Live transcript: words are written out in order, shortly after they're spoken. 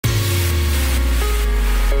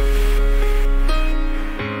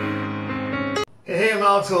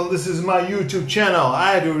Axel, this is my YouTube channel.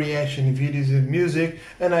 I do reaction videos of music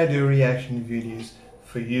and I do reaction videos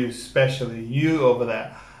for you, especially you over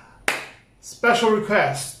there. Special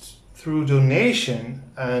request through donation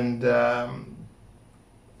and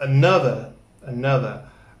another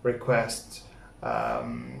request.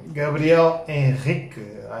 Gabriel Henrique.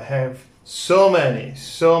 I have so many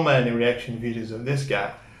reaction videos of this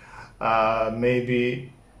guy.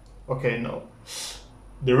 Maybe, okay, no.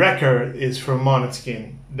 The record is from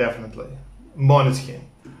Måneskin, definitely. Måneskin.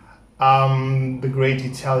 The great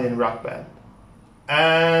Italian rock band.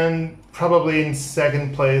 And probably in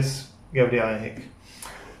second place, Gabriel Henrique.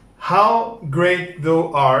 How great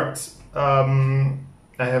thou art. I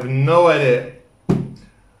have no idea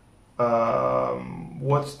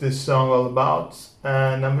what's this song all about,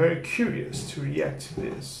 and I'm very curious to react to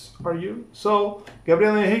this. Are you? So,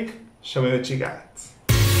 Gabriel Henrique, show me what you got.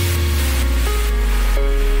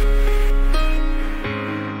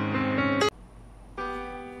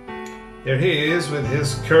 There he is with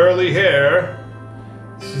his curly hair.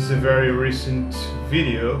 This is a very recent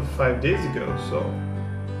video, 5 days ago, so.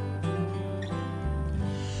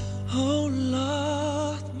 Oh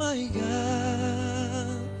Lord, my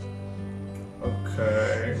God.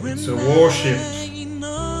 Okay, it's a worship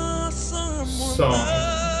song.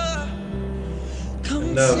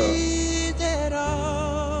 Consider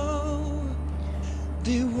all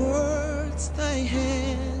the words thy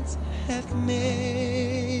hands have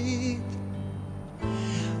made.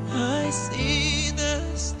 I see the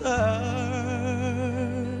stars,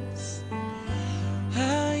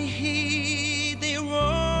 I hear the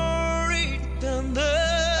roaring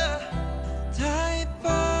thunder, thy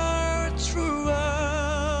power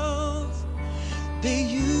throughout the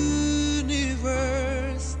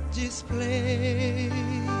universe display.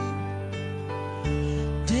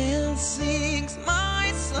 Then sings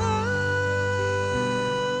my soul,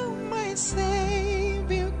 my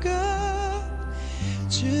Savior God,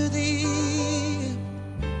 to thee.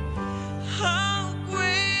 How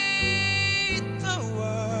great thou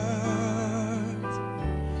art,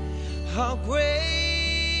 how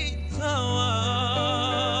great thou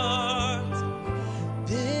art.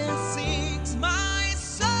 Then sings my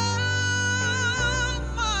soul,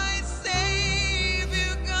 my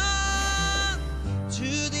Savior God,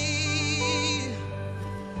 to thee.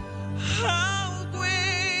 How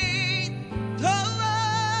great thou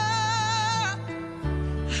art,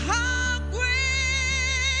 how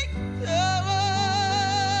great thou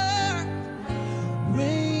art.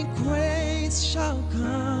 When grace shall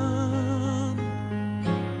come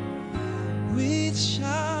with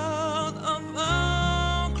shout of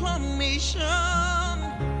acclamation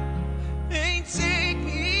and take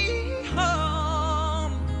me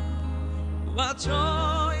home, what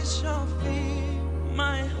joy shall fill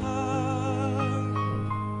my heart.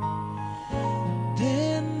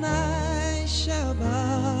 Then I shall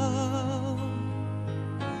bow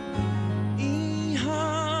in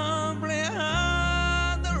humble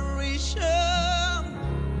adoration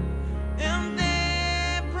and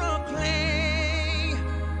then proclaim,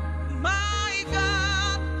 my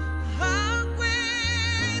God, how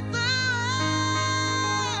great thou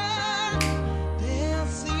art.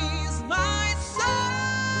 This is my soul,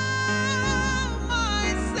 my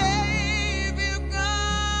Savior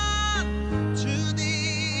God, to thee.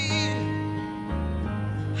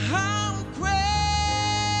 How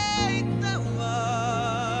great thou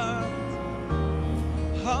art,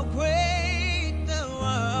 how great thou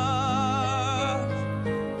art.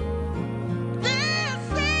 This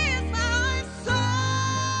is my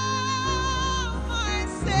soul, my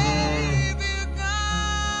Savior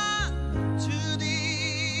God, to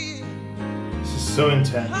thee. This is so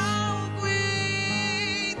intense. How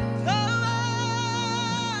great thou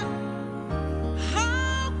art,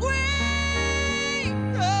 how great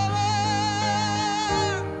thou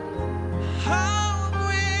art, how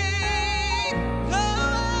great thou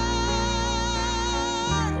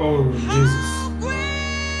art. Oh, Jesus. How great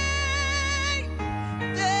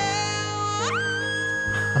thou art.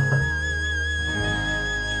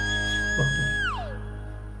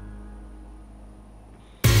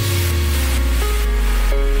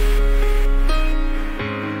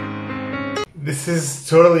 This is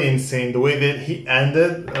totally insane. The way that he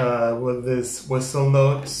ended with this whistle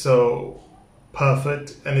note, so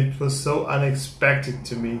perfect, and it was so unexpected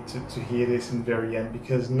to me to hear this in the very end,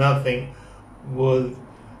 because nothing would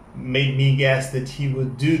make me guess that he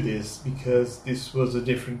would do this, because this was a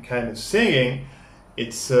different kind of singing.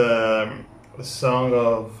 It's a song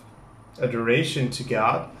of adoration to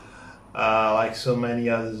God, like so many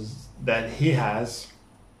others that he has.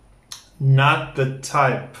 Not the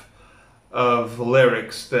type of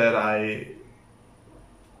lyrics that I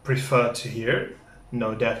prefer to hear.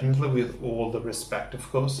 No, definitely, with all the respect, of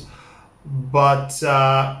course. But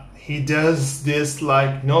he does this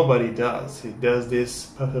like nobody does. He does this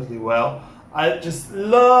perfectly well. I just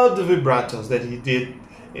love the vibratos that he did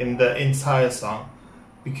in the entire song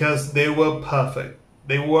because they were perfect.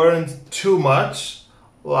 They weren't too much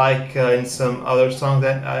like in some other song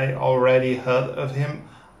that I already heard of him.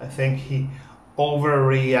 I think he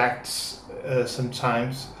overreacts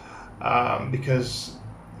sometimes because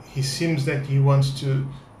he seems that he wants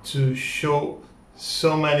to show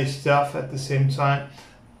so many stuff at the same time,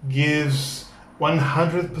 gives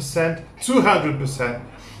 100%, 200%,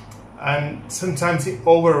 and sometimes he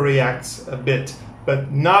overreacts a bit,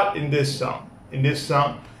 but not in this song. In this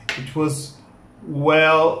song, it was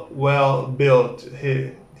well built.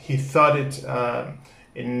 He thought it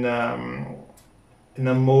in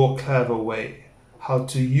a more clever way, how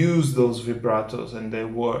to use those vibratos, and they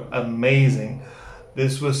were amazing.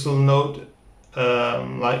 This whistle note,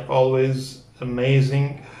 like always,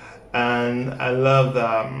 amazing, and I love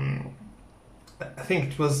I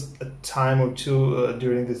think it was a time or two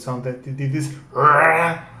during the song that they did this,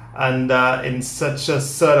 and in such a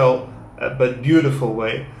subtle but beautiful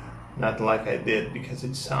way, not like I did because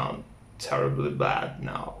it sounds terribly bad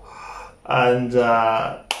now, and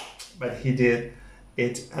but he did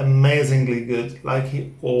it amazingly good, like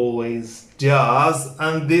he always does,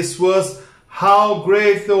 and this was How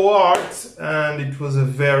Great Thou Art, and it was a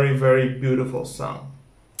very beautiful song.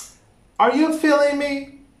 Are you feeling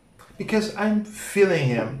me? Because I'm feeling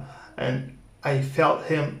him, and I felt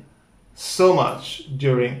him so much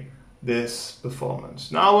during this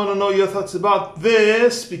performance. Now I want to know your thoughts about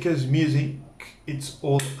this, because music, it's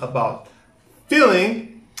all about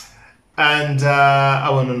feeling, and I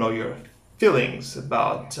want to know your feelings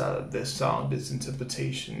about this song, this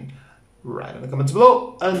interpretation. Write in the comments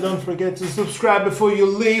below, and don't forget to subscribe before you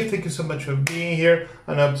leave. Thank you so much for being here,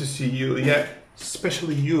 and I hope to see you,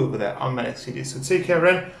 especially you over there on my next video. So take care,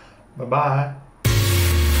 and bye bye.